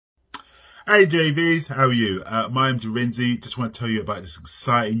Hey JVs, how are you? My name's Renzi. Just want to tell you about this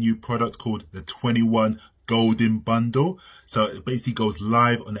exciting new product called the 21 Golden Bundle. So it basically goes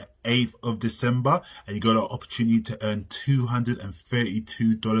live on the 8th of December and you got an opportunity to earn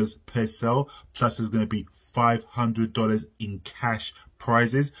 $232 per sale. Plus there's going to be $500 in cash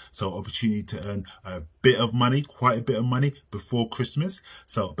prizes. So opportunity to earn a bit of money, quite a bit of money before Christmas.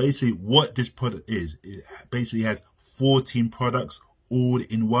 So basically what this product is, it basically has 14 products all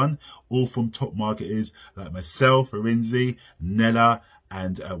in one, all from top marketers like myself, Renzi, Nella,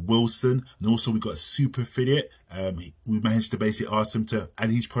 and Wilson. And also we got a super affiliate. We managed to basically ask them to add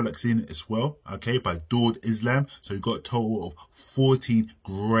these products in as well, okay, by Dawd Islam. So we've got a total of 14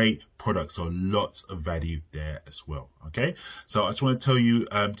 great products, so lots of value there as well, okay. So I just want to tell you,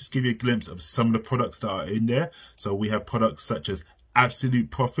 just give you a glimpse of some of the products that are in there. So we have products such as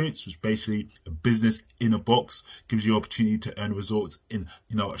Absolute Profits, which is basically a business in a box, gives you opportunity to earn results in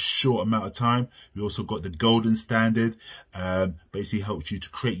a short amount of time. We also got the Golden Standard, basically helps you to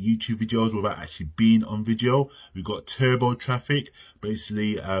create YouTube videos without actually being on video. We've got Turbo Traffic,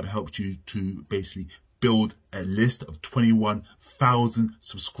 basically helps you to basically build a list of 21,000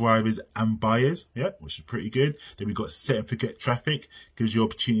 subscribers and buyers, yeah, which is pretty good. Then we got Set and Forget Traffic, gives you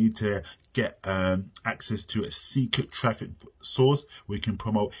opportunity to get access to a secret traffic source where you can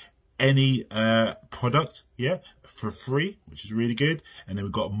promote any product, yeah, for free, which is really good. And then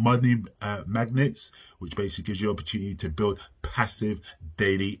we've got Money Magnets, which basically gives you opportunity to build passive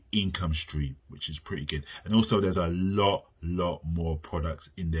daily income stream, which is pretty good. And also there's a lot more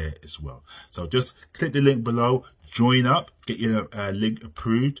products in there as well. So just click the link below, join up, get your link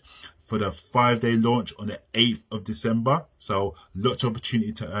approved for the 5-day launch on the 8th of December. So lots of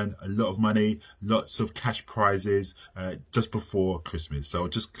opportunity to earn a lot of money, lots of cash prizes just before Christmas. So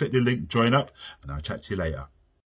just click the link, join up, and I'll chat to you later.